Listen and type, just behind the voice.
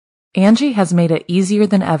Angie has made it easier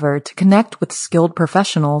than ever to connect with skilled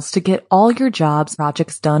professionals to get all your jobs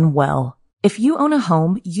projects done well. If you own a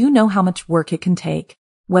home, you know how much work it can take,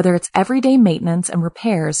 whether it's everyday maintenance and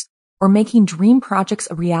repairs or making dream projects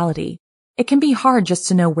a reality. It can be hard just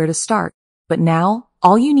to know where to start, but now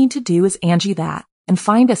all you need to do is Angie that and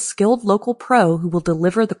find a skilled local pro who will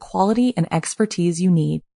deliver the quality and expertise you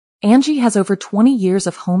need. Angie has over 20 years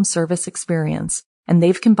of home service experience, and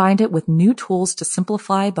they've combined it with new tools to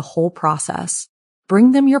simplify the whole process.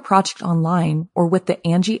 Bring them your project online or with the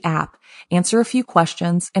Angie app, answer a few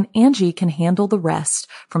questions, and Angie can handle the rest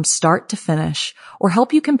from start to finish, or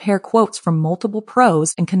help you compare quotes from multiple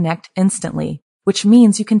pros and connect instantly, which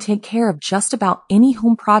means you can take care of just about any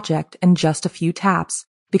home project in just a few taps.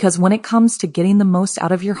 Because when it comes to getting the most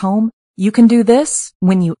out of your home, you can do this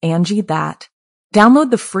when you Angie that.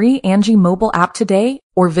 Download the free Angie mobile app today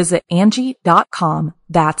or visit Angie.com.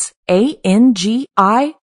 That's ANGI.com.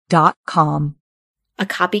 A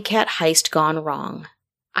copycat heist gone wrong.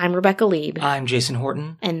 I'm Rebecca Lieb. I'm Jason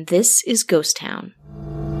Horton. And this is Ghost Town.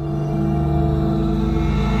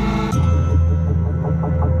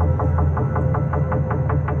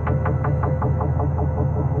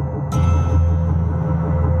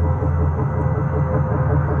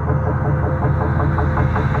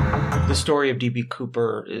 The story of D.B.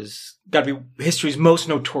 Cooper is got to be history's most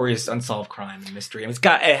notorious unsolved crime and mystery. I mean,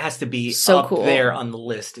 it has to be so up cool. there on the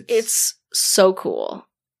list. It's so cool.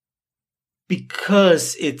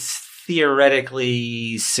 Because it's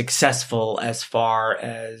theoretically successful as far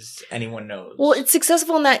as anyone knows. Well, it's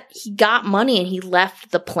successful in that he got money and he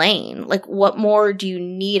left the plane. Like, what more do you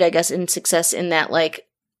need, I guess, in success in that, like,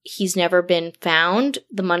 he's never been found.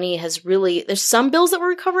 The money has really, there's some bills that were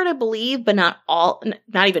recovered, I believe, but not all,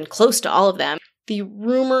 not even close to all of them. The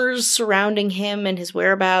rumors surrounding him and his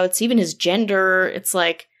whereabouts, even his gender, it's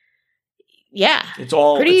like, yeah. It's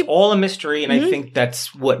all a mystery, and I think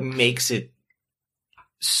that's what makes it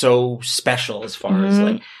so special as far as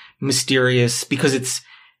like mysterious, because it's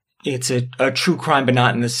a true crime, but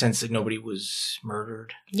not in the sense that nobody was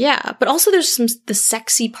murdered. Yeah, but also there's the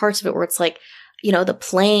sexy parts of it where it's like, you know, the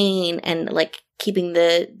plane and like keeping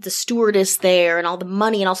the stewardess there and all the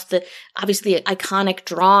money and also obviously the iconic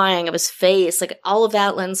drawing of his face, like all of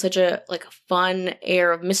that lends such a fun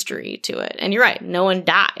air of mystery to it. And you're right, no one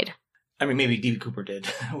died. I mean, maybe D.B. Cooper did.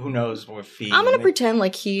 Who knows if he... I'm going to pretend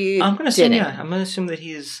like he I'm going to assume that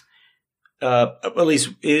he's at least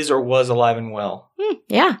is or was alive and well.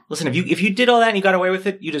 Yeah. Listen, if you did all that and you got away with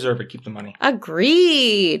it, you deserve it. Keep the money.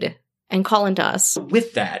 Agreed. And call into us.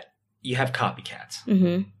 With that, you have copycats.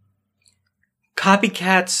 Mm-hmm.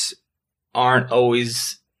 Copycats aren't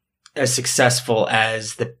always as successful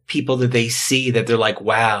as the people that they see that they're like,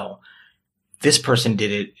 wow, this person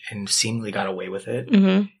did it and seemingly got away with it.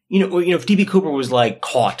 Mm-hmm. You know, if D.B. Cooper was like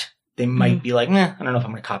caught, they might be like, I don't know if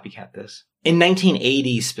I'm going to copycat this. In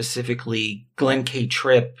 1980, specifically, Glenn K.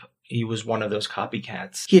 Tripp, he was one of those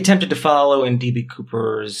copycats. He attempted to follow in D.B.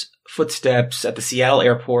 Cooper's footsteps at the Seattle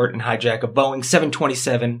airport and hijack a Boeing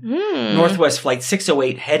 727 Northwest Flight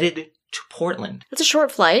 608 headed to Portland. It's a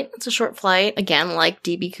short flight. Again, like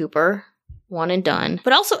D.B. Cooper, one and done.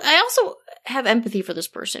 But I also have empathy for this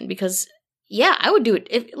person because, yeah, I would do it.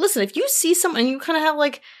 If you see someone and you kind of have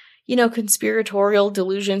like, you know, conspiratorial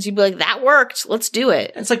delusions, you'd be like, that worked. Let's do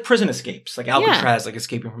it. It's like prison escapes, like Alcatraz, like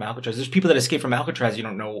escaping from Alcatraz. There's people that escape from Alcatraz. You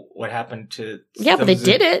don't know what happened to. Yeah, but they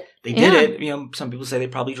did it. They did it. You know, some people say they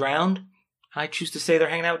probably drowned. I choose to say they're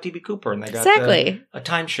hanging out with D.B. Cooper and they got a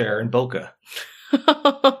timeshare in Boca.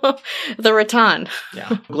 The Rattan.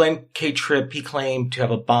 Yeah. Glenn K. Tripp, he claimed to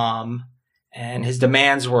have a bomb and his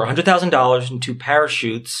demands were $100,000 and 2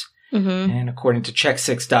 parachutes. Mm-hmm. And according to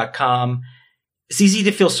Check6.com, it's easy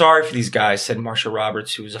to feel sorry for these guys, said Marsha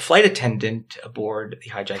Roberts, who was a flight attendant aboard the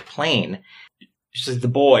hijacked plane. She says the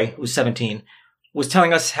boy, who was 17, was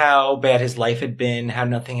telling us how bad his life had been, how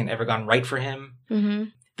nothing had ever gone right for him. Mm-hmm.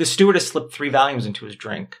 The stewardess slipped 3 Valiums into his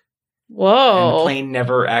drink. Whoa. And the plane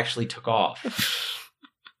never actually took off.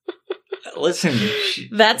 Listen.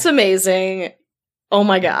 That's amazing. Oh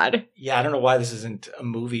my God. Yeah, I don't know why this isn't a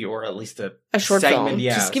movie or at least a short segment. film.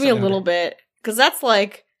 Yeah, just give me a little bit. Because that's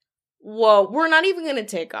like, whoa, we're not even going to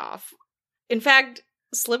take off. In fact,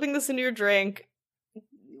 slipping this into your drink,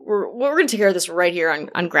 we're going to take care of this right here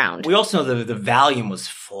on ground. We also know the Valium was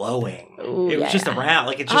flowing. Ooh, it was just around.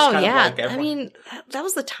 Like, it's just kind of like everyone. I mean, that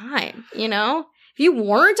was the time, you know? If you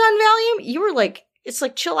weren't on Valium, you were like, it's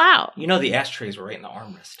like, chill out. You know, the ashtrays were right in the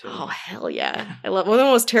armrest, too. Oh, hell yeah. One of the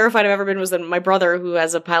most terrified I've ever been was that my brother, who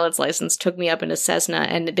has a pilot's license, took me up into Cessna,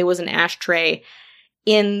 and there was an ashtray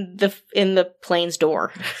in the plane's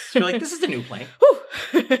door. So you're like, this is the new plane.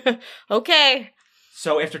 Okay.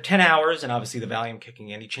 So after 10 hours, and obviously the Valium kicking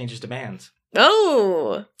in, he changed his demands.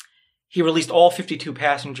 Oh. He released all 52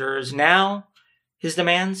 passengers. Now, his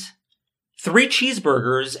demands? 3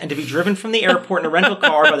 cheeseburgers and to be driven from the airport in a rental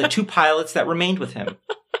car by the 2 pilots that remained with him.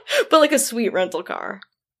 But like a sweet rental car.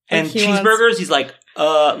 And cheeseburgers, he's like,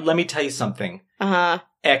 let me tell you something. Uh-huh.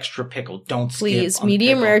 Extra pickle, don't skip. Please,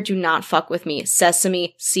 medium rare, do not fuck with me.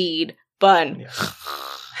 Sesame seed bun.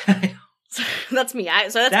 Yeah. That's me.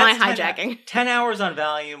 So that's my hijacking. 10 hours on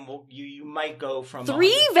Valium, you might go from... 3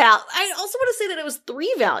 I also want to say that it was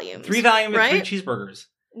 3 Valiums. 3 Valium right? and 3 cheeseburgers.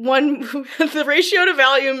 The ratio to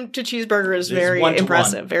Valium to cheeseburger is very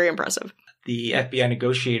impressive. 1-to-1. Very impressive. The FBI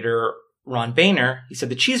negotiator, Ron Boehner, he said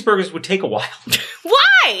the cheeseburgers would take a while.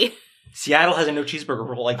 Why? Seattle has a no cheeseburger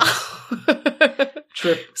rule like that.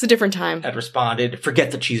 Tripp it's a different time. had responded,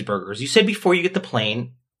 forget the cheeseburgers. You said before you get the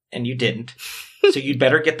plane, and you didn't. So you'd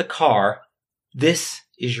better get the car. This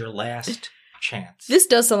is your last chance. This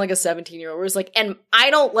does sound like a 17-year-old where it's like, and I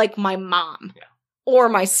don't like my mom or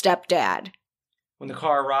my stepdad. When the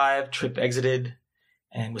car arrived, Tripp exited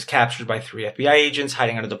and was captured by 3 FBI agents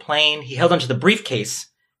hiding under the plane. He held onto the briefcase,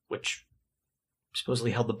 which supposedly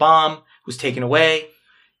held the bomb, was taken away.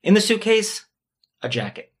 In the suitcase, a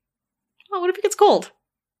jacket. Oh, what if it gets cold?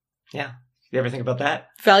 Yeah. You ever think about that?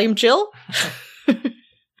 Valium chill? I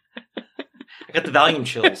got the Valium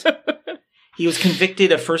chills. He was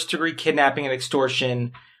convicted of first-degree kidnapping and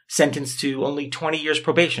extortion, sentenced to only 20 years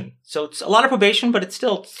probation. So it's a lot of probation, but it's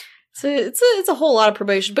still... It's a whole lot of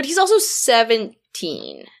probation. But he's also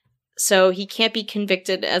 17. So he can't be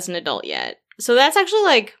convicted as an adult yet. So that's actually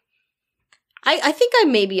like... I think I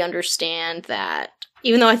maybe understand that.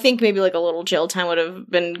 Even though I think maybe like a little jail time would have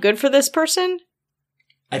been good for this person.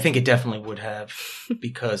 I think it definitely would have,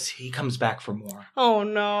 because he comes back for more. Oh,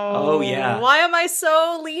 no. Oh, yeah. Why am I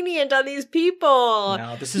so lenient on these people?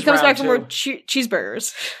 No, this is he comes back for two. more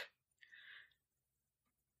cheeseburgers.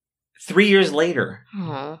 3 years later,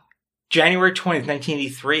 Aww. January 20th,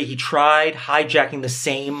 1983, he tried hijacking the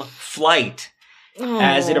same flight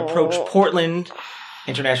as it approached Portland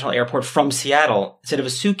International Airport from Seattle. Instead of a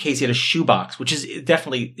suitcase, he had a shoebox, which is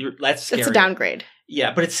definitely, that's scary. It's a downgrade.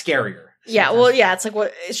 Yeah, but it's scarier. Yeah, well, yeah, it's like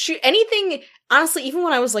what anything. Honestly, even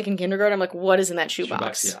when I was like in kindergarten, I'm like, what is in that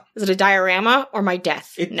shoebox? Yeah. Is it a diorama or my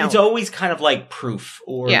death? No. It's always kind of like proof,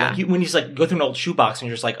 or yeah. like when you just like go through an old shoebox and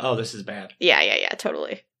you're just like, oh, this is bad. Yeah,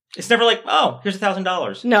 totally. It's never like, oh, here's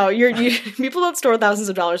 $1,000. No, you people don't store thousands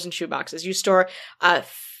of dollars in shoeboxes. You store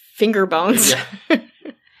finger bones. Yeah.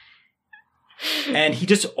 And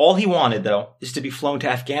all he wanted, though, is to be flown to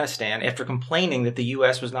Afghanistan after complaining that the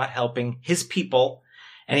U.S. was not helping his people,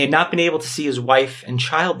 and he had not been able to see his wife and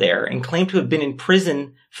child there, and claimed to have been in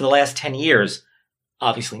prison for the last 10 years.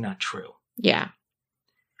 Obviously not true. Yeah.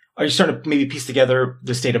 Are you starting to maybe piece together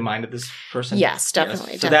the state of mind of this person? Yes,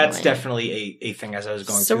 definitely. Yes. So that's definitely a thing as I was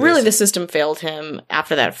going through So really the system failed him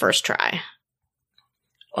after that first try.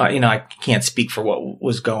 I can't speak for what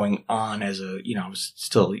was going on as I was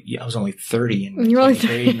only 30 in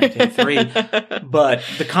 1983. But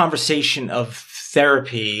the conversation of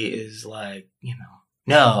therapy is like,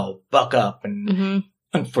 no, buck up. And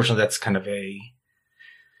unfortunately, that's kind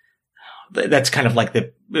of like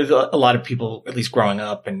a lot of people, at least growing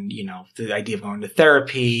up, and, the idea of going to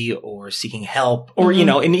therapy or seeking help or,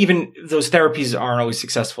 and even those therapies aren't always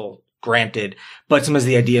successful. Granted, but sometimes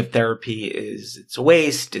the idea of therapy it's a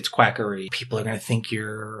waste, it's quackery. People are going to think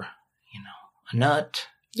you're, a nut.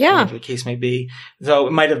 Yeah. Whatever the case may be. So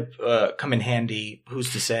it might have come in handy.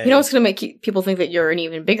 Who's to say? What's going to make people think that you're an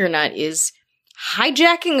even bigger nut is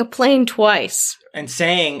hijacking a plane twice. And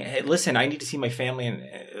saying, hey, listen, I need to see my family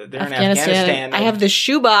they're in Afghanistan. I have the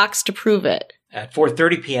shoebox to prove it. At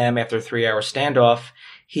 4:30 p.m. after a 3-hour standoff,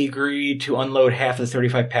 he agreed to unload half of the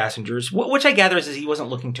 35 passengers, which I gather is he wasn't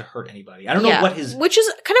looking to hurt anybody. I don't know what which is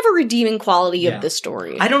kind of a redeeming quality of this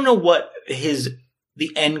story. I don't know what the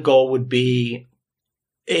end goal would be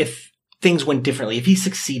if things went differently, if he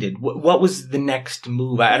succeeded. What was the next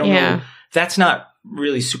move? I don't know. That's not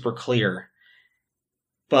really super clear.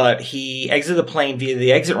 But he exited the plane via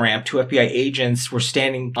the exit ramp. 2 FBI agents were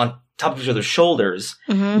standing on top of each other's shoulders.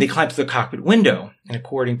 They climbed through the cockpit window. And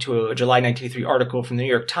according to a July 1983 article from the New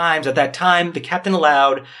York Times, at that time, the captain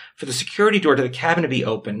allowed for the security door to the cabin to be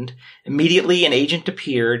opened. Immediately, an agent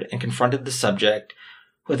appeared and confronted the subject,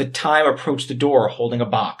 who at the time approached the door holding a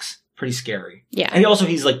box. Pretty scary. Yeah. And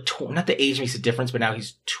he's like, not the age makes a difference, but now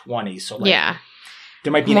he's 20. So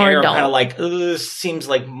there might be an more air of adult. kind of like, this seems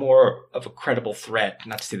like more of a credible threat.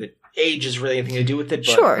 Not to say that age has really anything to do with it,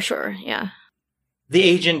 but... Sure, yeah. The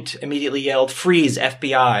agent immediately yelled, "Freeze,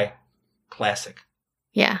 FBI." Classic.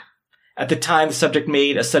 Yeah. At the time, the subject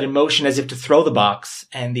made a sudden motion as if to throw the box,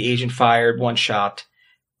 and the agent fired one shot,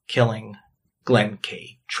 killing Glenn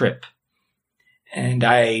K. Tripp. And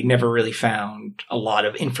I never really found a lot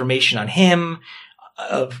of information on him,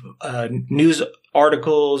 of news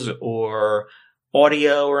articles or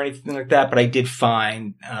audio or anything like that, but I did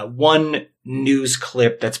find one news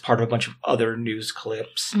clip that's part of a bunch of other news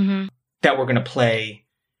clips that we're going to play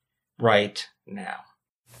right now.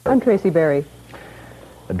 I'm Tracy Berry.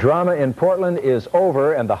 The drama in Portland is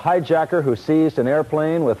over, and the hijacker who seized an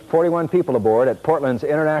airplane with 41 people aboard at Portland's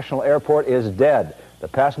International Airport is dead. The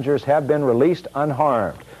passengers have been released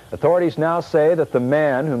unharmed. Authorities now say that the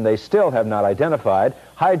man, whom they still have not identified,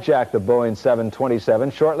 hijacked the Boeing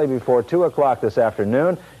 727 shortly before 2 o'clock this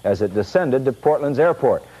afternoon as it descended to Portland's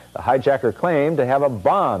airport. The hijacker claimed to have a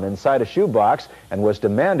bomb inside a shoebox and was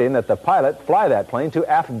demanding that the pilot fly that plane to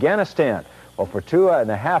Afghanistan. Well, for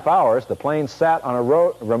 2.5 hours, the plane sat on a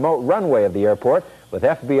remote runway of the airport with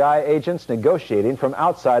FBI agents negotiating from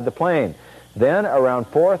outside the plane. Then, around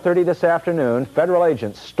 4:30 this afternoon, federal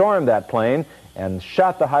agents stormed that plane and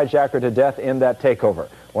shot the hijacker to death in that takeover.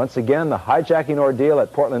 Once again, the hijacking ordeal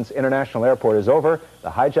at Portland's International Airport is over.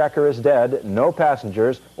 The hijacker is dead. No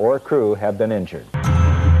passengers or crew have been injured.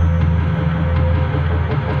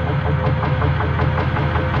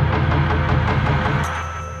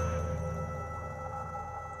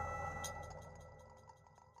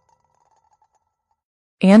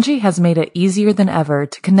 Angie has made it easier than ever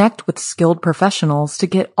to connect with skilled professionals to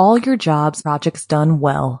get all your jobs projects done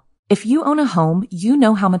well. If you own a home, you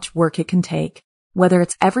know how much work it can take, whether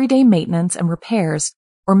it's everyday maintenance and repairs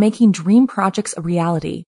or making dream projects a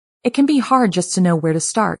reality. It can be hard just to know where to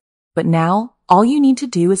start, but now all you need to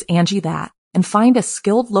do is Angie that and find a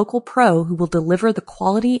skilled local pro who will deliver the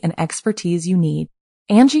quality and expertise you need.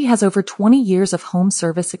 Angie has over 20 years of home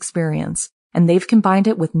service experience, and they've combined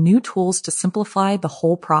it with new tools to simplify the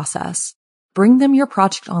whole process. Bring them your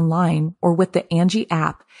project online or with the Angie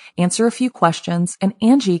app, answer a few questions, and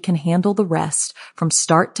Angie can handle the rest from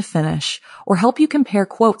start to finish, or help you compare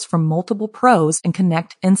quotes from multiple pros and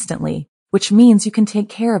connect instantly, which means you can take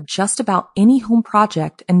care of just about any home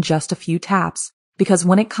project in just a few taps. Because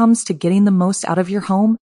when it comes to getting the most out of your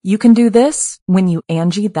home, you can do this when you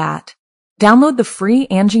Angie that. Download the free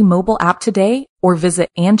Angie mobile app today or visit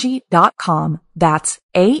Angie.com. That's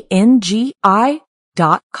ANGI.com.